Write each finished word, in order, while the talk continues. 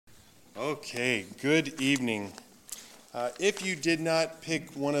Okay, good evening. If you did not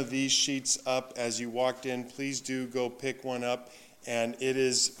pick one of these sheets up as you walked in, please do go pick one up. And it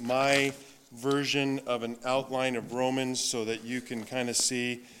is my version of an outline of Romans so that you can kind of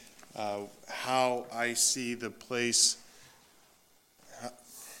see how I see the place.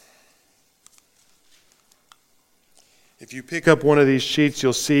 If you pick up one of these sheets,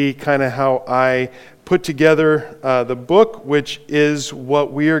 you'll see kind of how I put together the book, which is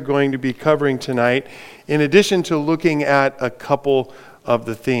what we are going to be covering tonight, in addition to looking at a couple of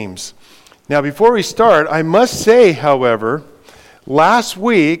the themes. Now, before we start, I must say, however, last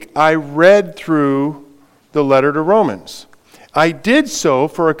week I read through the letter to Romans. I did so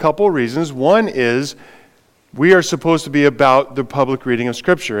for a couple reasons. One is we are supposed to be about the public reading of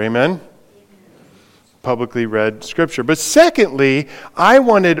Scripture. Amen? Publicly read Scripture. But secondly, I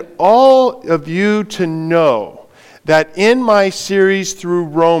wanted all of you to know that in my series through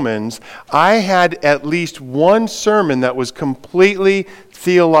Romans, I had at least one sermon that was completely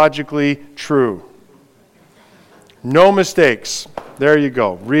theologically true. No mistakes. There you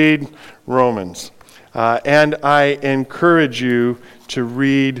go. Read Romans. And I encourage you to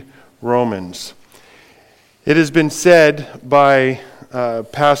read Romans. It has been said by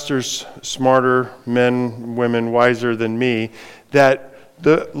pastors smarter, men, women wiser than me, that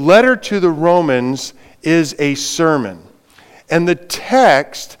the letter to the Romans is a sermon. And the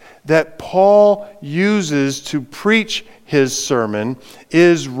text that Paul uses to preach his sermon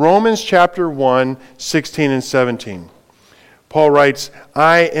is Romans chapter 1, 16 and 17. Paul writes,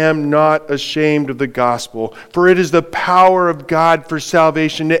 "I am not ashamed of the gospel, for it is the power of God for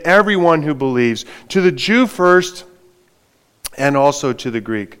salvation to everyone who believes, to the Jew first, and also to the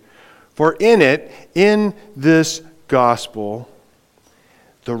Greek. For in this gospel,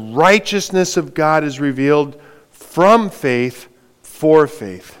 the righteousness of God is revealed from faith for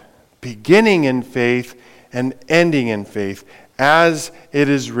faith, beginning in faith and ending in faith, as it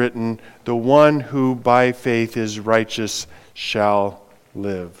is written, the one who by faith is righteous shall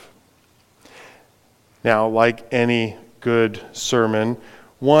live." Now, like any good sermon,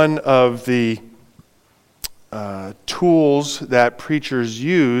 one of the tools that preachers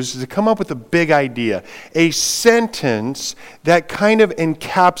use is to come up with a big idea, a sentence that kind of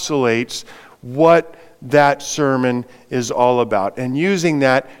encapsulates what that sermon is all about, and using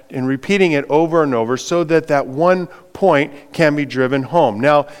that and repeating it over and over so that that one point can be driven home.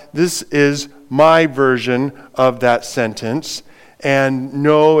 Now, this is my version of that sentence, and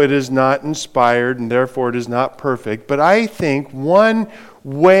no, it is not inspired, and therefore it is not perfect, but I think one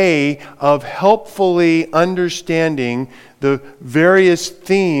way of helpfully understanding the various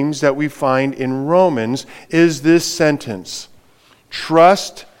themes that we find in Romans is this sentence: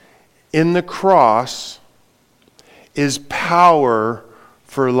 trust in the cross is power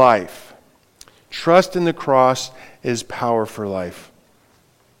for life. Trust in the cross is power for life.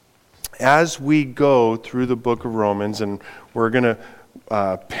 As we go through the book of Romans, and we're going to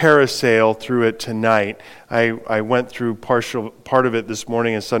parasail through it tonight. I went through part of it this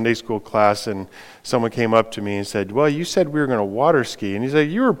morning in Sunday school class, and someone came up to me and said, "Well, you said we were going to water ski." And he said,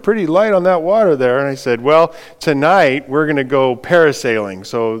 "You were pretty light on that water there." And I said, "Well, tonight we're going to go parasailing.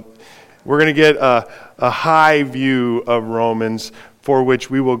 So we're going to get a high view of Romans, for which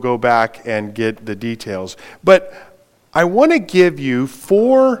we will go back and get the details." But I want to give you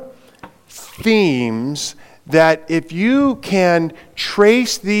 4 themes that if you can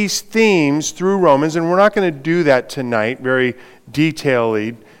trace these themes through Romans, and we're not going to do that tonight very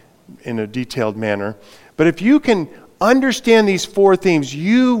detailedly, in a detailed manner, but if you can understand these 4 themes,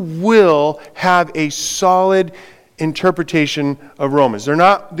 you will have a solid interpretation of Romans. They're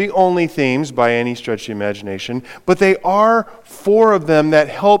not the only themes by any stretch of the imagination, but they are 4 of them that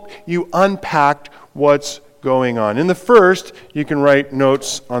help you unpack what's going on. In the first, you can write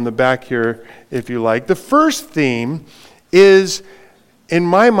notes on the back here if you like. The first theme is, in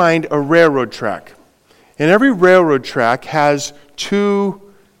my mind, a railroad track. And every railroad track has 2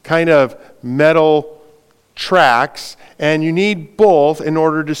 kind of metal tracks, and you need both in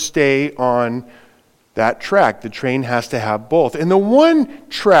order to stay on that track. The train has to have both. In the one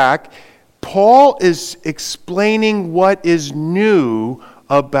track, Paul is explaining what is new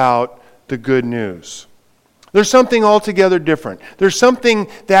about the good news. There's something altogether different. There's something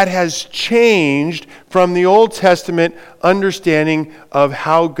that has changed from the Old Testament understanding of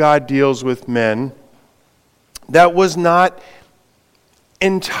how God deals with men that was not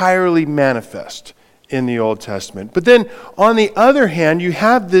entirely manifest in the Old Testament. But then, on the other hand, you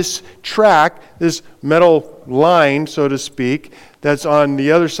have this track, this metal line, so to speak, that's on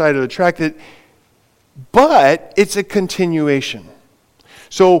the other side of the track, but it's a continuation.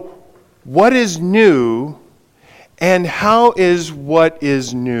 So what is new, and how is what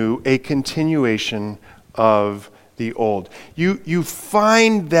is new a continuation of the old? You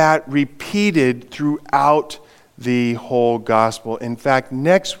find that repeated throughout the whole gospel. In fact,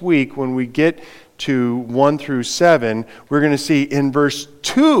 next week when we get to 1 through 7, we're going to see in verse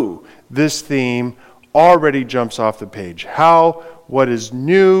 2, this theme already jumps off the page. How what is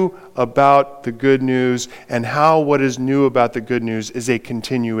new about the good news, and how what is new about the good news is a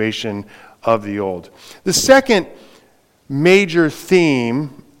continuation of the old. The second major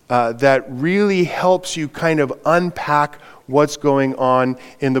theme that really helps you kind of unpack what's going on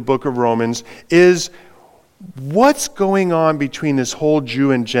in the book of Romans is what's going on between this whole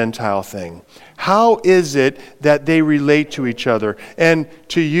Jew and Gentile thing. How is it that they relate to each other? And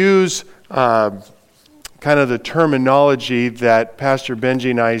to use kind of the terminology that Pastor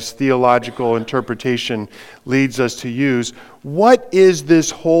Benji and I's theological interpretation leads us to use, what is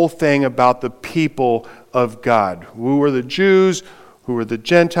this whole thing about the people of God? Who are the Jews? Who are the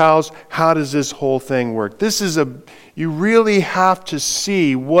Gentiles? How does this whole thing work? You really have to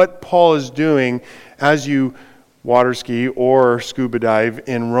see what Paul is doing as you water ski or scuba dive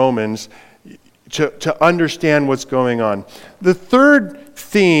in Romans to understand what's going on. The third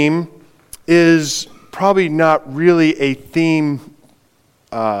theme is probably not really a theme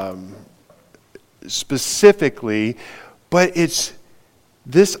specifically, but it's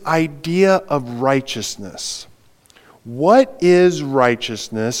this idea of righteousness. What is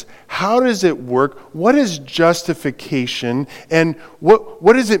righteousness? How does it work? What is justification? And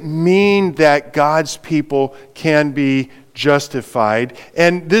what does it mean that God's people can be justified?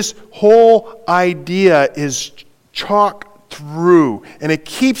 And this whole idea is chalk through, and it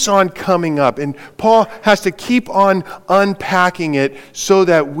keeps on coming up. And Paul has to keep on unpacking it so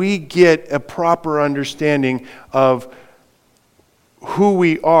that we get a proper understanding of who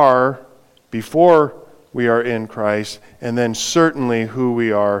we are before we are in Christ, and then certainly who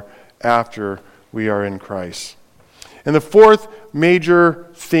we are after we are in Christ. And the fourth major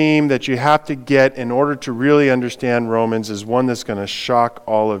theme that you have to get in order to really understand Romans is one that's going to shock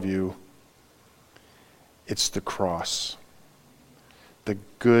all of you. It's the cross. The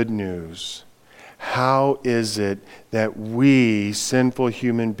good news. How is it that we, sinful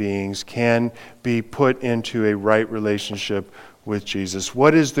human beings, can be put into a right relationship with Jesus?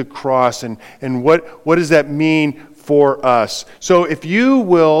 What is the cross, and what does that mean for us? So if you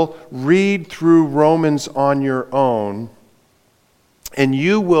will read through Romans on your own, and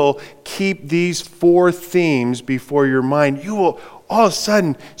you will keep these four themes before your mind, you will all of a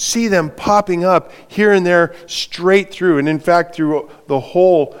sudden see them popping up here and there straight through. And in fact, through the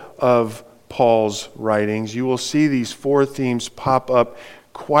whole of Paul's writings, you will see these four themes pop up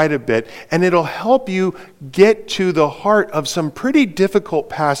quite a bit, and it'll help you get to the heart of some pretty difficult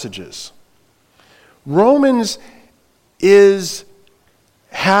passages. Romans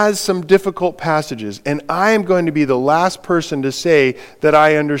has some difficult passages, and I am going to be the last person to say that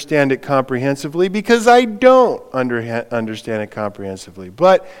I understand it comprehensively, because I don't understand it comprehensively.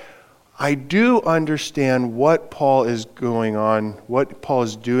 But I do understand what Paul is going on, what Paul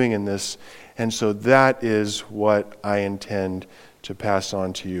is doing in this, and so that is what I intend to pass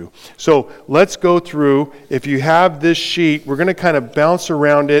on to you. So let's go through. If you have this sheet, we're going to kind of bounce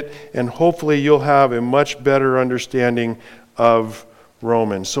around it, and hopefully you'll have a much better understanding of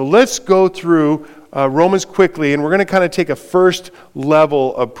Romans. So let's go through Romans quickly, and we're going to kind of take a first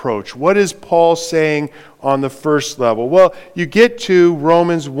level approach. What is Paul saying on the first level? Well, you get to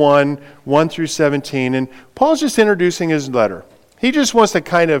Romans 1 through 17, and Paul's just introducing his letter. He just wants to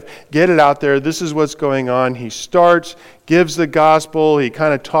kind of get it out there. This is what's going on. He starts, gives the gospel. He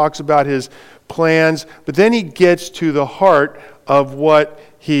kind of talks about his plans. But then he gets to the heart of what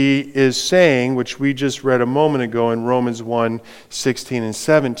he is saying, which we just read a moment ago in Romans 1, 16 and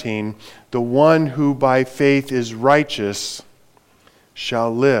 17. The one who by faith is righteous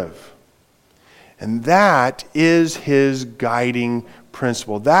shall live. And that is his guiding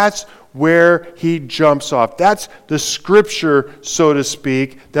principle. That's where he jumps off. That's the scripture, so to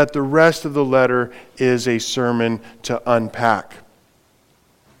speak, that the rest of the letter is a sermon to unpack.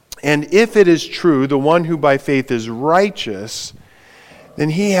 And if it is true, the one who by faith is righteous,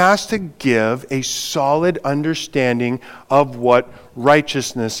 then he has to give a solid understanding of what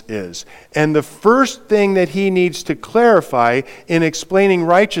righteousness is. And the first thing that he needs to clarify in explaining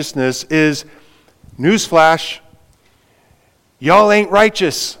righteousness is, newsflash, y'all ain't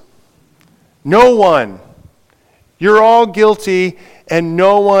righteous. No one. You're all guilty, and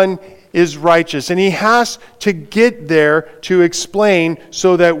no one is righteous. And he has to get there to explain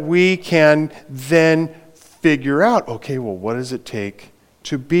so that we can then figure out, okay, well, what does it take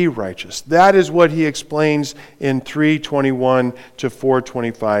to be righteous. That is what he explains in 3:21 to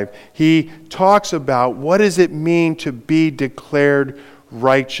 4:25. He talks about what does it mean to be declared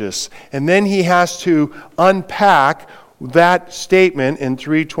righteous. And then he has to unpack that statement in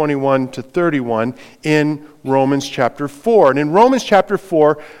 3:21 to 31 in Romans chapter 4. And in Romans chapter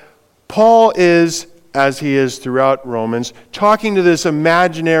 4, Paul is, as he is throughout Romans, talking to this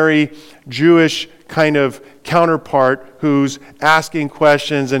imaginary Jewish kind of counterpart who's asking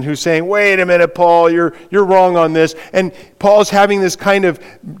questions and who's saying, wait a minute, Paul, you're wrong on this. And Paul's having this kind of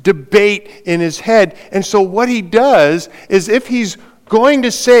debate in his head. And so what he does is, if he's going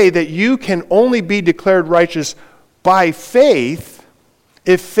to say that you can only be declared righteous by faith,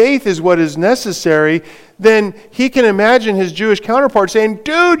 if faith is what is necessary, then he can imagine his Jewish counterpart saying,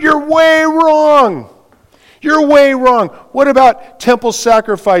 dude, you're way wrong. You're way wrong. What about temple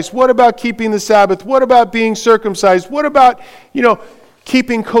sacrifice? What about keeping the Sabbath? What about being circumcised? What about,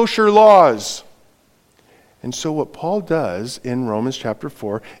 keeping kosher laws? And so what Paul does in Romans chapter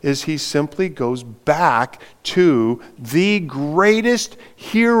 4 is he simply goes back to the greatest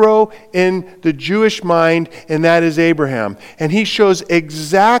hero in the Jewish mind, and that is Abraham. And he shows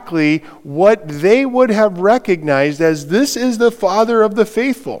exactly what they would have recognized as this is the father of the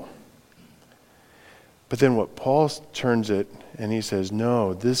faithful. But then what Paul turns it and he says,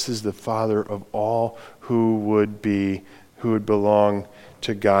 no, this is the father of all who would belong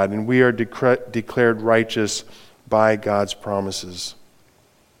to God. And we are declared righteous by God's promises.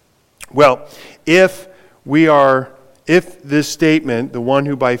 Well, if this statement, the one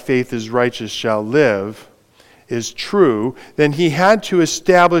who by faith is righteous shall live, is true, then he had to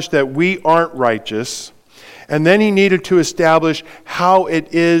establish that we aren't righteous. And then he needed to establish how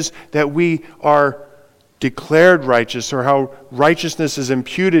it is that we are declared righteous, or how righteousness is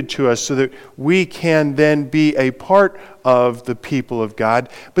imputed to us so that we can then be a part of the people of God.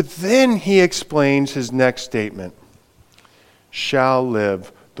 But then he explains his next statement. Shall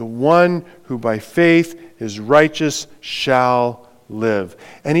live. The one who by faith is righteous shall live.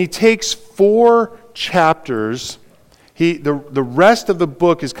 And he takes 4 chapters. The rest of the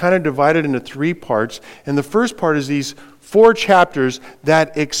book is kind of divided into 3 parts. And the first part is these 4 chapters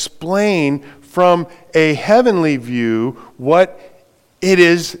that explain from a heavenly view what it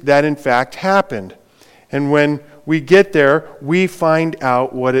is that in fact happened. And when we get there, we find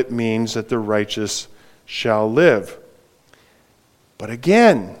out what it means that the righteous shall live. But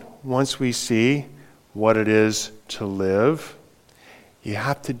again, once we see what it is to live, you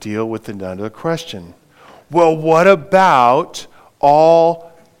have to deal with another question. Well, what about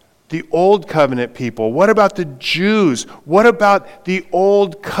all the old covenant people? What about the Jews? What about the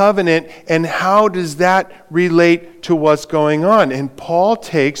old covenant, and how does that relate to what's going on? And Paul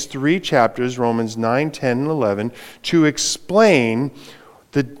takes 3 chapters, Romans 9, 10, and 11, to explain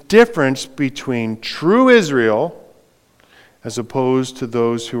the difference between true Israel, as opposed to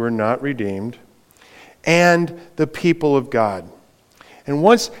those who are not redeemed, and the people of God. And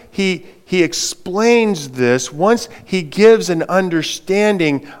once he explains this, once he gives an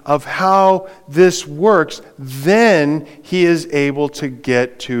understanding of how this works, then he is able to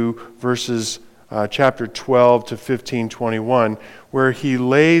get to verses chapter 12 to 15:21, where he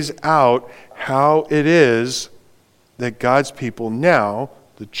lays out how it is that God's people now,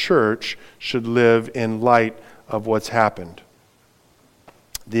 the church, should live in light of what's happened.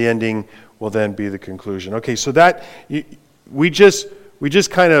 The ending will then be the conclusion. Okay, so that we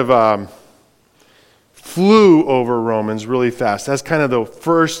just kind of flew over Romans really fast. That's kind of the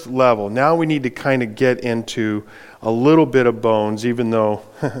first level. Now we need to kind of get into a little bit of bones, even though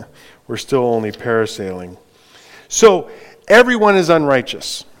we're still only parasailing. So, everyone is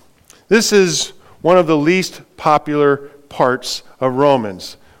unrighteous. This is one of the least popular parts of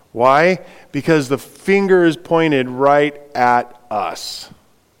Romans. Why? Because the finger is pointed right at us.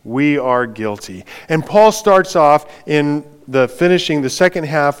 We are guilty. And Paul starts off in finishing the second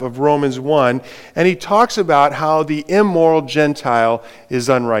half of Romans 1, and he talks about how the immoral Gentile is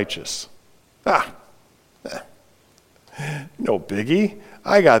unrighteous. No biggie.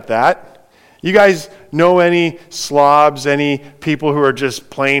 I got that. You guys know any slobs, any people who are just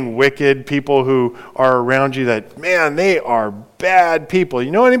plain wicked, people who are around you that, man, they are bad people.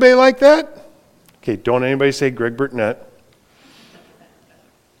 You know anybody like that? Okay, don't anybody say Greg Burtnett.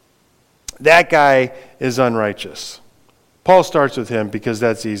 That guy is unrighteous. Paul starts with him because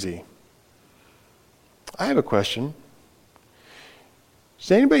that's easy. I have a question.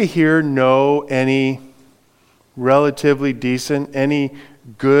 Does anybody here know any relatively decent, any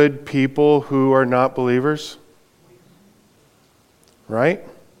good people who are not believers? Right?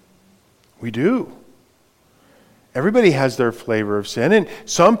 We do. Everybody has their flavor of sin, and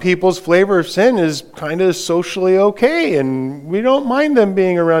some people's flavor of sin is kind of socially okay, and we don't mind them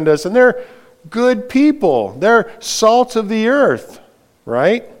being around us, and they're good people. They're salt of the earth,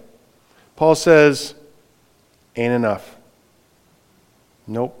 right? Paul says, ain't enough.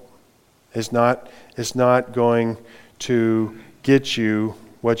 Nope. It's not going to get you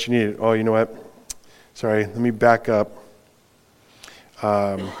what you need. Oh, you know what? Sorry, let me back up.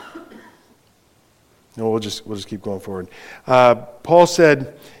 No, we'll just keep going forward. Paul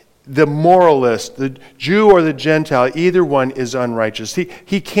said, the moralist, the Jew or the Gentile, either one is unrighteous.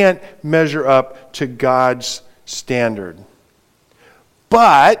 He can't measure up to God's standard.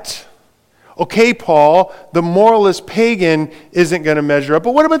 But, okay, Paul, the moralist pagan isn't going to measure up.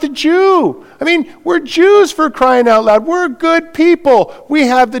 But what about the Jew? I mean, we're Jews, for crying out loud. We're good people. We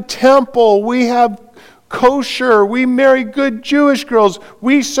have the temple. We have kosher. We marry good Jewish girls.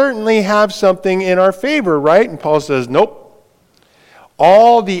 We certainly have something in our favor, right? And Paul says, nope.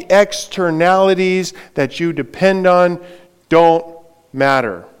 All the externalities that you depend on don't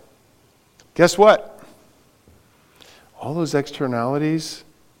matter. Guess what? All those externalities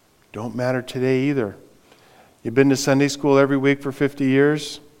don't matter today either. You've been to Sunday school every week for 50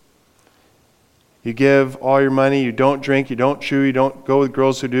 years. You give all your money. You don't drink. You don't chew. You don't go with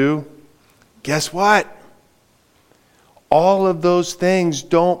girls who do. Guess what? All of those things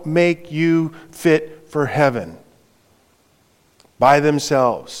don't make you fit for heaven by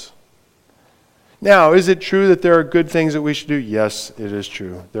themselves. Now, is it true that there are good things that we should do? Yes, it is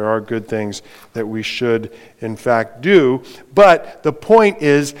true. There are good things that we should, in fact, do. But the point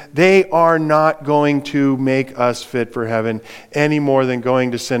is, they are not going to make us fit for heaven any more than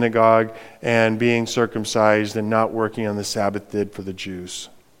going to synagogue and being circumcised and not working on the Sabbath did for the Jews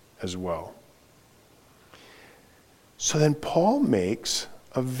as well. So then Paul makes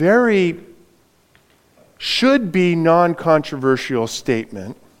a very should be non-controversial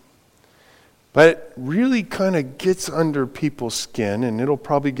statement, but it really kind of gets under people's skin, and it'll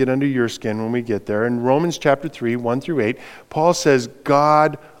probably get under your skin when we get there. In Romans chapter 3, 1 through 8, Paul says,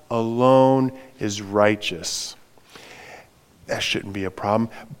 God alone is righteous. That shouldn't be a problem,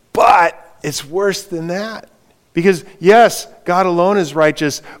 but it's worse than that. Because yes, God alone is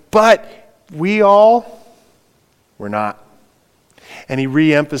righteous, but we're not. And he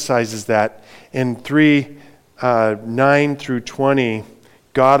re-emphasizes that in 3:9 through 20.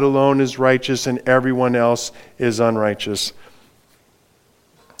 God alone is righteous and everyone else is unrighteous.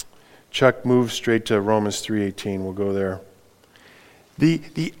 Chuck, move straight to Romans 3:18. We'll go there.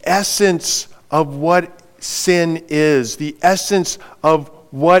 The essence of what sin is, the essence of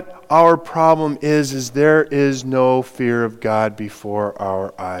what our problem is there is no fear of God before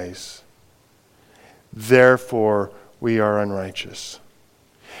our eyes. Therefore, we are unrighteous.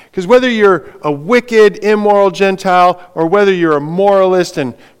 Because whether you're a wicked, immoral Gentile, or whether you're a moralist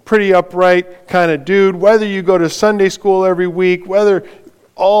and pretty upright kind of dude, whether you go to Sunday school every week, whether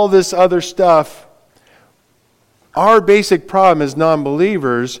all this other stuff, our basic problem as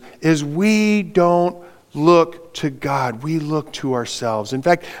non-believers is we don't look to God. We look to ourselves. In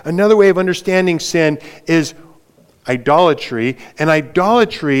fact, another way of understanding sin is idolatry. And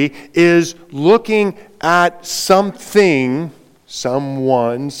idolatry is looking at something,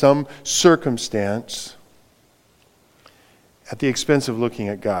 someone, some circumstance at the expense of looking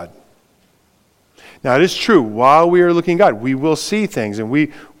at God. Now, it is true, while we are looking at God, we will see things, and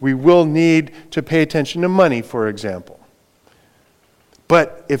we will need to pay attention to money, for example.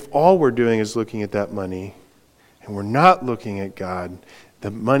 But if all we're doing is looking at that money, and we're not looking at God,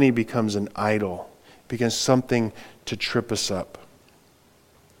 the money becomes an idol, becomes something to trip us up.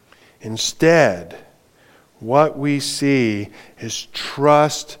 Instead, what we see is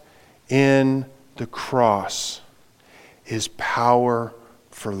trust in the cross is power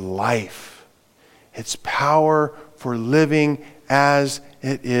for life. It's power for living as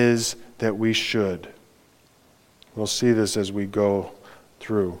it is that we should. We'll see this as we go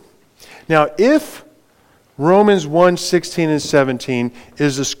through. Now, if Romans 1:16 and 17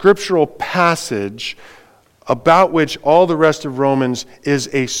 is a scriptural passage about which all the rest of Romans is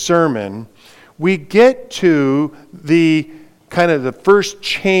a sermon, we get to the kind of the first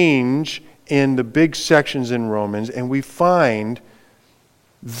change in the big sections in Romans, and we find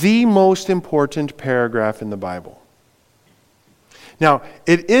the most important paragraph in the Bible. Now,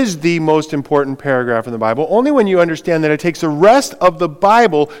 it is the most important paragraph in the Bible only when you understand that it takes the rest of the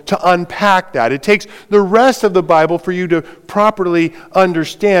Bible to unpack that. It takes the rest of the Bible for you to properly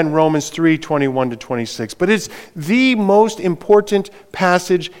understand Romans 3:21 to 26. But it's the most important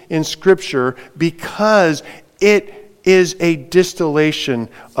passage in Scripture because it is a distillation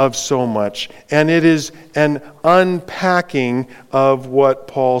of so much, and it is an unpacking of what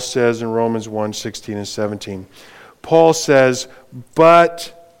Paul says in Romans 1:16 and 17. Paul says,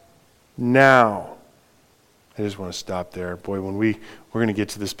 but now. I just want to stop there. Boy, when we're going to get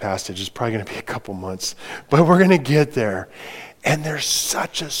to this passage, it's probably going to be a couple months, but we're going to get there. And there's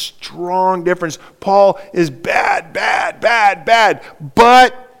such a strong difference. Paul is bad,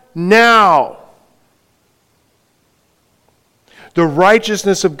 but now. The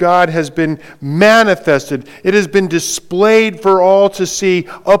righteousness of God has been manifested. It has been displayed for all to see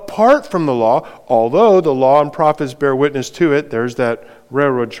apart from the law, although the law and prophets bear witness to it. There's that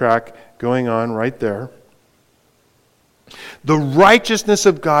railroad track going on right there. The righteousness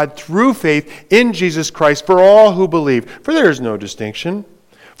of God through faith in Jesus Christ for all who believe. For there is no distinction.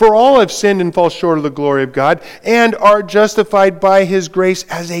 For all have sinned and fall short of the glory of God and are justified by His grace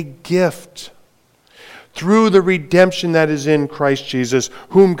as a gift through the redemption that is in Christ Jesus,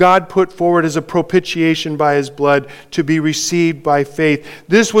 whom God put forward as a propitiation by His blood to be received by faith.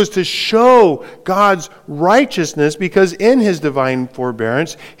 This was to show God's righteousness because in His divine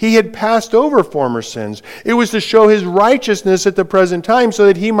forbearance He had passed over former sins. It was to show His righteousness at the present time so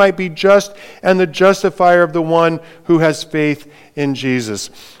that He might be just and the justifier of the one who has faith in Jesus.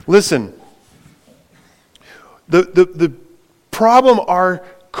 Listen, the problem our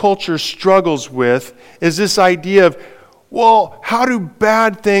culture struggles with is this idea of, well, how do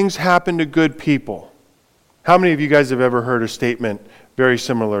bad things happen to good people? How many of you guys have ever heard a statement very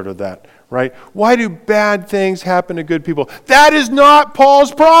similar to that, right? Why do bad things happen to good people? That is not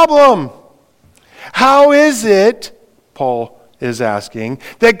Paul's problem. How is it, Paul is asking,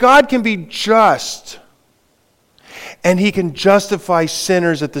 that God can be just and He can justify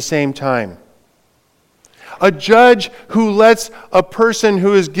sinners at the same time? A judge who lets a person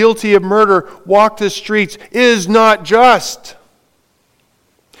who is guilty of murder walk the streets is not just.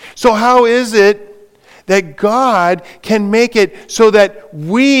 So how is it that God can make it so that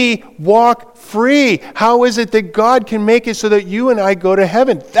we walk free? How is it that God can make it so that you and I go to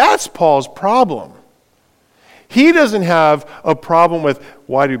heaven? That's Paul's problem. He doesn't have a problem with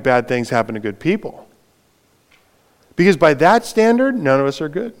why do bad things happen to good people. Because by that standard, none of us are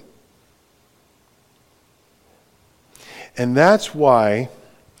good. And that's why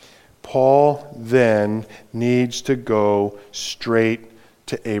Paul then needs to go straight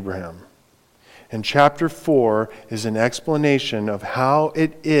to Abraham. And chapter 4 is an explanation of how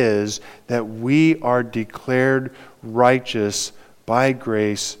it is that we are declared righteous by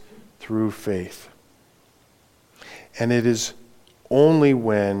grace through faith. And it is only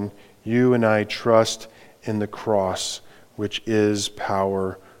when you and I trust in the cross, which is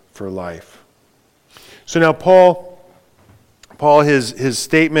power for life. So now Paul, his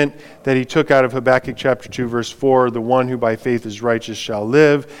statement that he took out of Habakkuk chapter 2, verse 4, the one who by faith is righteous shall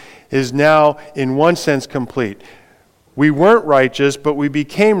live, is now in one sense complete. We weren't righteous, but we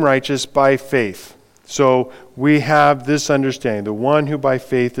became righteous by faith. So we have this understanding, the one who by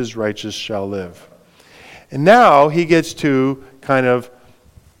faith is righteous shall live. And now he gets to kind of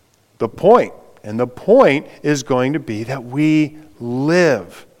the point. And the point is going to be that we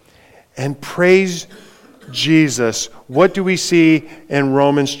live. And praise Jesus. What do we see in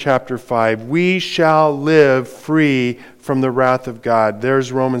Romans chapter 5? We shall live free from the wrath of God.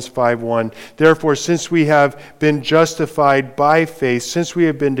 There's Romans 5:1. Therefore, since we have been justified by faith, since we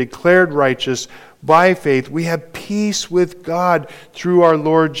have been declared righteous by faith, we have peace with God through our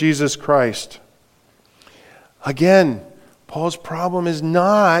Lord Jesus Christ. Again, Paul's problem is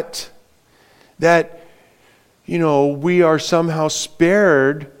not that, we are somehow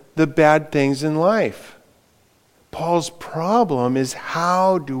spared the bad things in life. Paul's problem is,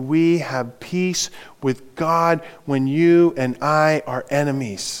 how do we have peace with God when you and I are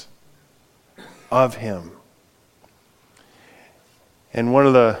enemies of Him? And one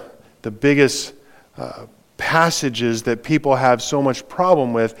of the biggest passages that people have so much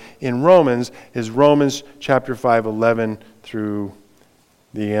problem with in Romans is Romans chapter 5:11 through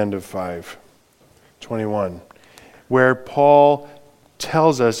the end of 5:21, where Paul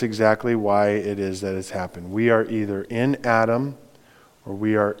tells us exactly why it is that it's happened. We are either in Adam or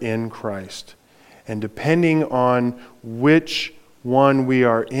we are in Christ. And depending on which one we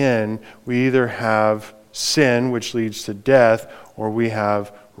are in, we either have sin, which leads to death, or we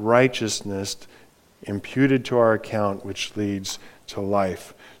have righteousness imputed to our account, which leads to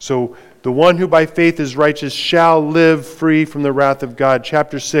life. So the one who by faith is righteous shall live free from the wrath of God.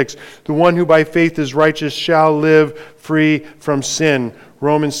 Chapter 6, the one who by faith is righteous shall live free from sin.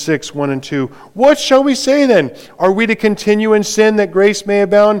 Romans 6:1 and 2. What shall we say then? Are we to continue in sin that grace may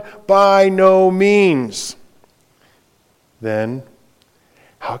abound? By no means. then,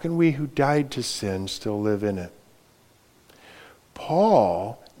 how can we who died to sin still live in it?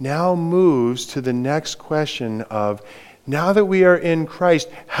 Paul now moves to the next question of, now that we are in Christ,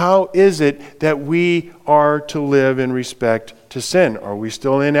 how is it that we are to live in respect to sin? Are we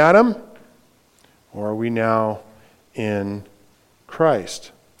still in Adam? Or are we now in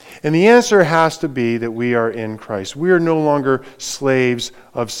Christ? And the answer has to be that we are in Christ. We are no longer slaves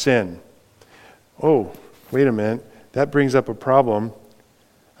of sin. Oh, wait a minute. That brings up a problem.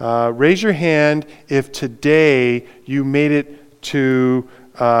 Raise your hand if today you made it to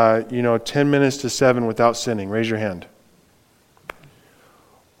 10 minutes to 7 without sinning. Raise your hand.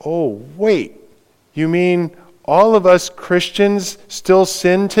 Oh, wait. You mean all of us Christians still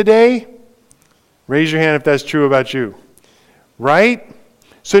sin today? Raise your hand if that's true about you. Right?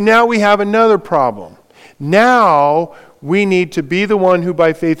 So now we have another problem. Now we need to be the one who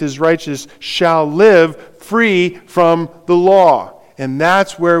by faith is righteous shall live free from the law. And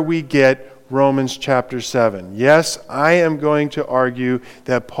that's where we get Romans chapter 7. Yes, I am going to argue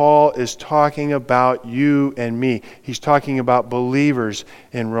that Paul is talking about you and me. He's talking about believers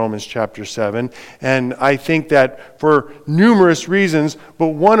in Romans chapter 7. And I think that for numerous reasons, but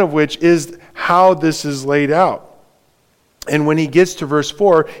one of which is how this is laid out. And when he gets to verse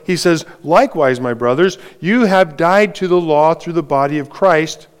 4, he says, "Likewise, my brothers, you have died to the law through the body of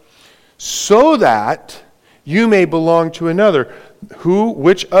Christ, so that you may belong to another." Who?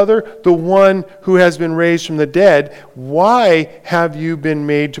 Which other? The one who has been raised from the dead. Why have you been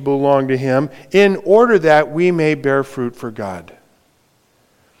made to belong to him? In order that we may bear fruit for God.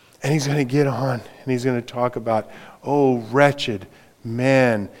 And he's going to get on and he's going to talk about, oh, wretched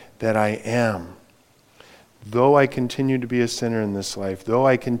man that I am. Though I continue to be a sinner in this life, though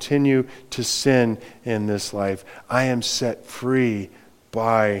I continue to sin in this life, I am set free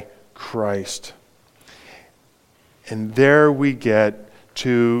by Christ. And there we get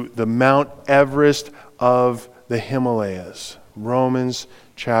to the Mount Everest of the Himalayas. Romans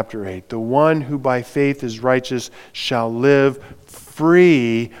chapter 8. The one who by faith is righteous shall live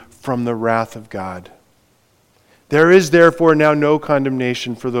free from the wrath of God. There is therefore now no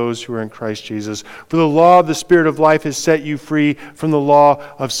condemnation for those who are in Christ Jesus. For the law of the Spirit of life has set you free from the law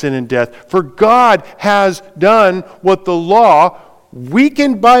of sin and death. For God has done what the law,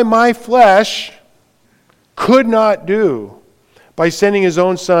 weakened by my flesh, could not do, by sending his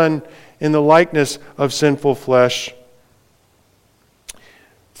own Son in the likeness of sinful flesh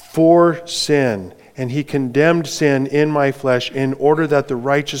for sin. And he condemned sin in my flesh in order that the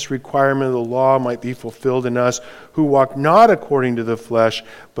righteous requirement of the law might be fulfilled in us who walk not according to the flesh,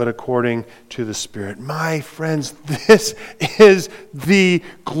 but according to the Spirit. My friends, this is the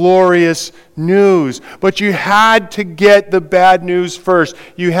glorious news. But you had to get the bad news first.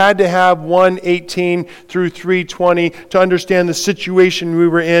 You had to have 1:18 through 3:20 to understand the situation we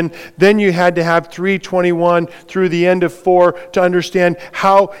were in. Then you had to have 3:21 through the end of 4 to understand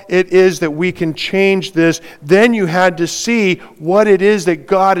how it is that we can change this. Then you had to see what it is that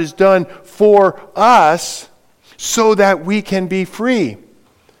God has done for us so that we can be free.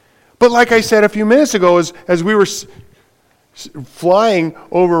 But like I said a few minutes ago, as we were flying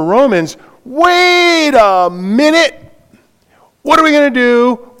over Romans, wait a minute! What are we going to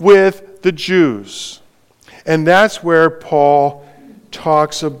do with the Jews? And that's where Paul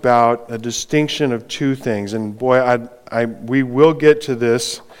talks about a distinction of two things. And boy, we will get to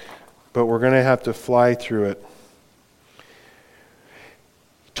this, but we're going to have to fly through it.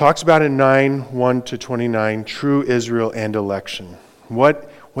 Talks about in 9:1-29, true Israel and election.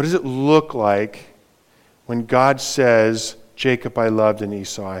 What does it look like when God says, Jacob I loved and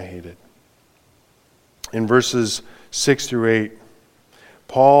Esau I hated? In verses 6 through 8,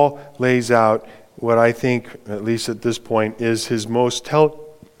 Paul lays out what I think, at least at this point, is his most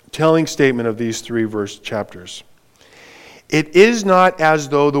telling statement of these 3 verse chapters. It is not as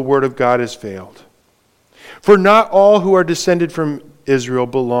though the word of God has failed. For not all who are descended from Israel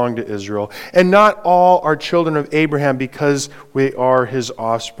belong to Israel, and not all are children of Abraham because we are his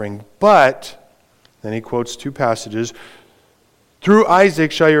offspring. But, then he quotes 2 passages, through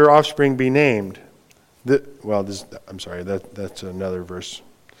Isaac shall your offspring be named. That's another verse.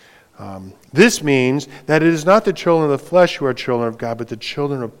 This means that it is not the children of the flesh who are children of God, but the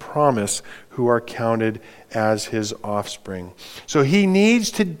children of promise who are counted as his offspring. So he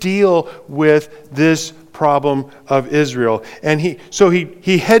needs to deal with this problem of Israel. And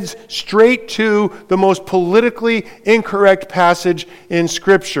he heads straight to the most politically incorrect passage in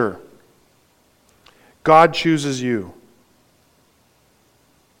Scripture. God chooses you.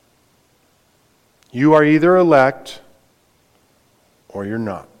 You are either elect or you're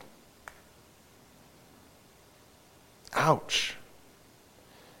not. Ouch.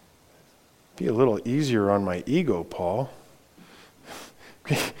 Be a little easier on my ego, Paul.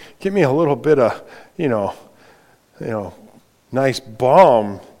 Give me a little bit of, nice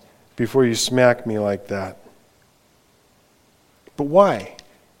balm before you smack me like that. But why?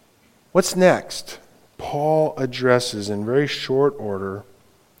 What's next? Paul addresses in very short order,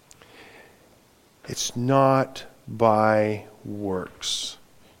 it's not by works.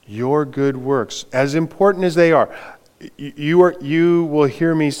 Your good works, as important as they are, you will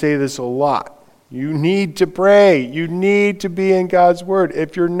hear me say this a lot. You need to pray. You need to be in God's Word.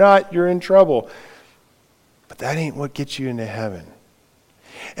 If you're not, you're in trouble. But that ain't what gets you into heaven.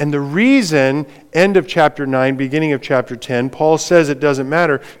 And the reason, end of chapter 9, beginning of chapter 10, Paul says it doesn't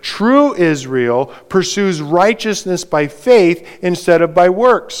matter. True Israel pursues righteousness by faith instead of by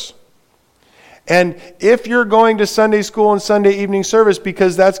works. And if you're going to Sunday school and Sunday evening service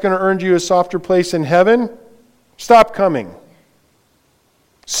because that's going to earn you a softer place in heaven, stop coming.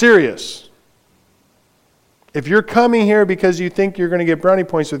 Serious. If you're coming here because you think you're going to get brownie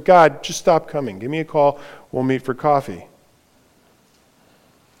points with God, just stop coming. Give me a call. We'll meet for coffee.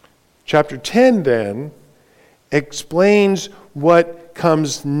 Chapter 10 then explains what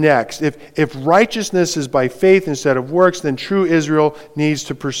comes next. If righteousness is by faith instead of works, then true Israel needs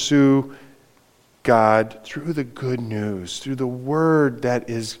to pursue God through the good news, through the word that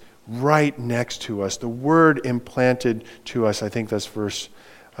is right next to us, the word implanted to us. I think that's verse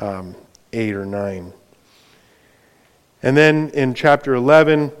 8 or 9. And then in chapter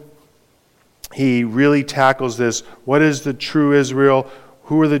 11, he really tackles this. What is the true Israel?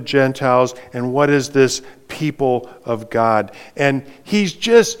 Who are the Gentiles? And what is this people of God? And he's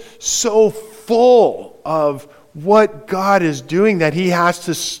just so full of what God is doing that he has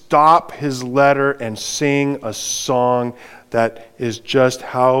to stop his letter and sing a song that is just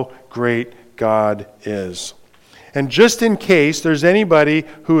how great God is. And just in case there's anybody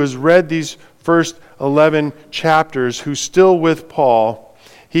who has read these first 11 chapters who's still with Paul,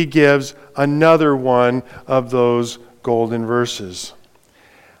 he gives another one of those golden verses.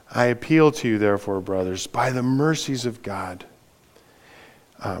 I appeal to you, therefore, brothers, by the mercies of God.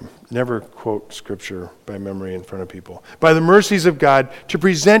 Never quote scripture by memory in front of people. By the mercies of God, to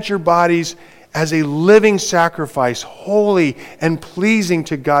present your bodies as a living sacrifice, holy and pleasing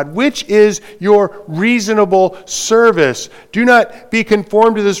to God, which is your reasonable service. Do not be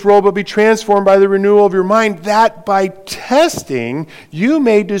conformed to this world, but be transformed by the renewal of your mind, that by testing you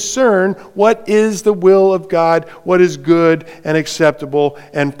may discern what is the will of God, what is good and acceptable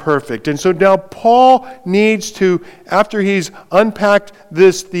and perfect. And so now Paul needs to, after he's unpacked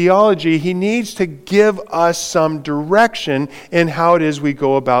this theology, he needs to give us some direction in how it is we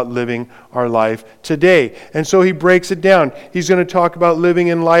go about living our life today. And so he breaks it down. He's going to talk about living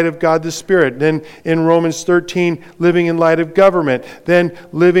in light of God the Spirit. Then in Romans 13, living in light of government. Then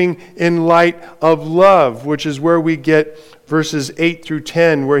living in light of love, which is where we get verses 8 through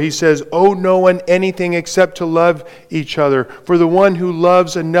 10, where he says, owe no one anything except to love each other. For the one who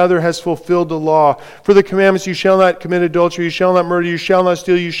loves another has fulfilled the law. For the commandments, you shall not commit adultery, you shall not murder, you shall not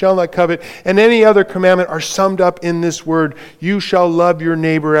steal, you shall not covet, and any other commandment are summed up in this word, you shall love your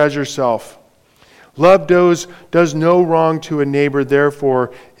neighbor as yourself. Love does no wrong to a neighbor,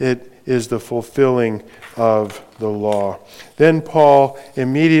 therefore it is the fulfilling of the law. Then Paul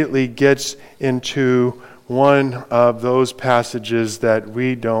immediately gets into one of those passages that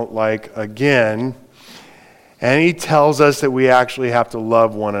we don't like again, and he tells us that we actually have to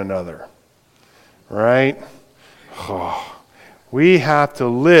love one another. Right? We have to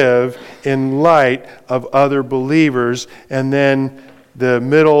live in light of other believers, and then the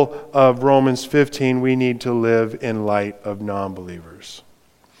middle of Romans 15, we need to live in light of non-believers.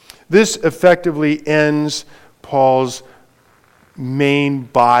 This effectively ends Paul's main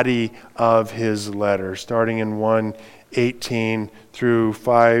body of his letter, starting in 1:18 through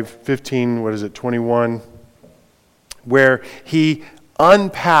 5:15, 21, where he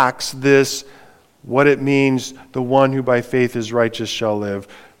unpacks this, what it means, the one who by faith is righteous shall live.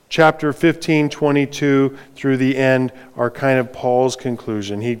 Chapter 15, 22 through the end are kind of Paul's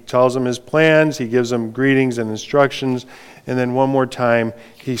conclusion. He tells them his plans, he gives them greetings and instructions, and then one more time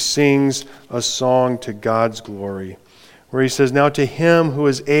he sings a song to God's glory, where he says, now to him who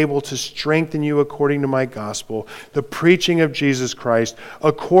is able to strengthen you according to my gospel, the preaching of Jesus Christ,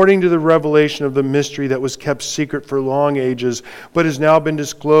 according to the revelation of the mystery that was kept secret for long ages, but has now been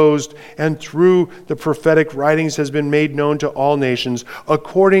disclosed, and through the prophetic writings has been made known to all nations,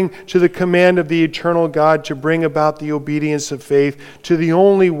 according to the command of the eternal God to bring about the obedience of faith, to the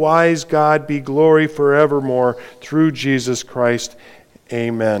only wise God be glory forevermore, through Jesus Christ.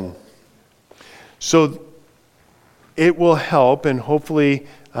 Amen. So, it will help, and hopefully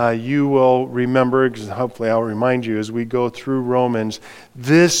you will remember, because hopefully I'll remind you as we go through Romans,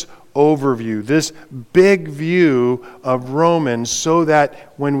 this overview, this big view of Romans, so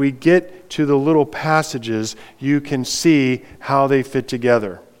that when we get to the little passages, you can see how they fit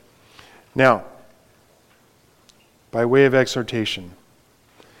together. Now, by way of exhortation,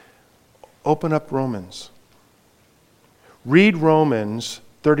 open up Romans. Read Romans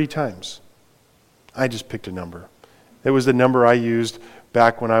 30 times. I just picked a number. It was the number I used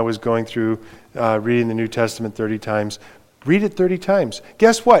back when I was going through reading the New Testament 30 times. Read it 30 times.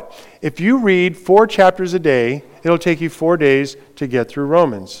 Guess what? If you read 4 chapters a day, it'll take you 4 days to get through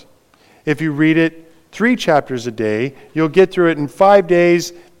Romans. If you read it 3 chapters a day, you'll get through it in 5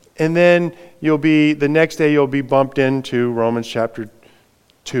 days, and then the next day you'll be bumped into Romans chapter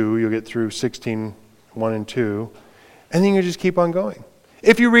 2. You'll get through 16, 1 and 2, and then you just keep on going.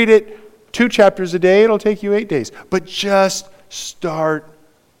 If you read it 2 chapters a day, it'll take you 8 days. But just start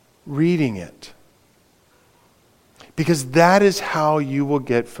reading it. Because that is how you will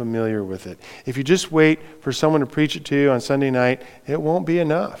get familiar with it. If you just wait for someone to preach it to you on Sunday night, it won't be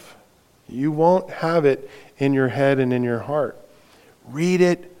enough. You won't have it in your head and in your heart. Read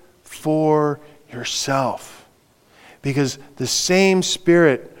it for yourself. Because the same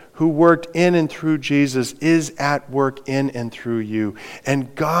Spirit who worked in and through Jesus is at work in and through you.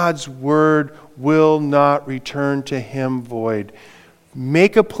 And God's word will not return to him void.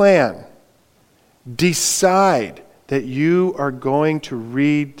 Make a plan. Decide that you are going to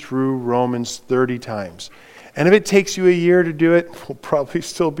read through Romans 30 times. And if it takes you a year to do it, we'll probably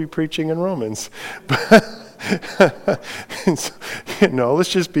still be preaching in Romans. Let's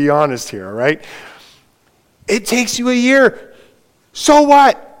just be honest here, all right? It takes you a year. So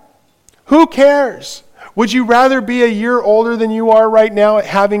what? Who cares? Would you rather be a year older than you are right now,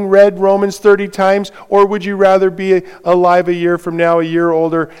 having read Romans 30 times, or would you rather be alive a year from now, a year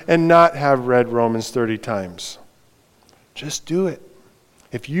older, and not have read Romans 30 times? Just do it.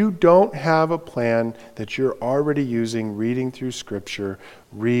 If you don't have a plan that you're already using reading through Scripture,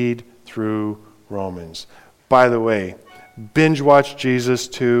 read through Romans. By the way, binge watch Jesus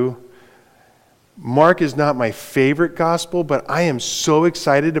too. Mark is not my favorite gospel, but I am so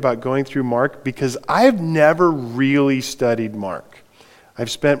excited about going through Mark because I've never really studied Mark.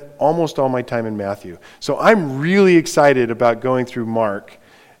 I've spent almost all my time in Matthew. So I'm really excited about going through Mark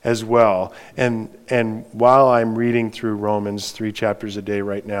as well. And while I'm reading through Romans 3 chapters a day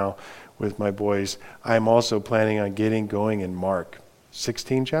right now with my boys, I'm also planning on getting going in Mark.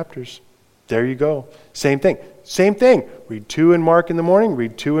 16 chapters. There you go. Same thing. Read 2 in Mark in the morning,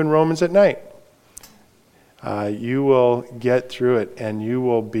 read 2 in Romans at night. You will get through it, and you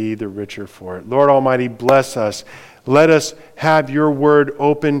will be the richer for it. Lord Almighty, bless us. Let us have your word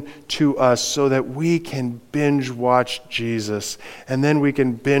open to us so that we can binge watch Jesus. And then we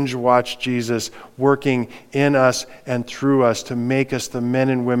can binge watch Jesus working in us and through us to make us the men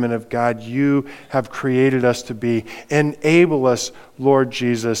and women of God you have created us to be. Enable us, Lord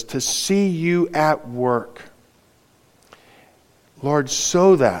Jesus, to see you at work. Lord,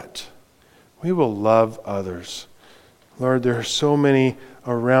 so that we will love others. Lord, there are so many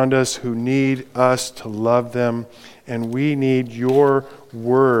around us who need us to love them, and we need your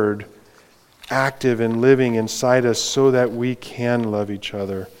word active and living inside us so that we can love each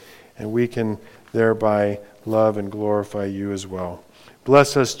other, and we can thereby love and glorify you as well.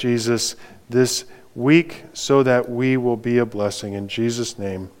 Bless us, Jesus, this week so that we will be a blessing. In Jesus'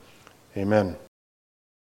 name, amen.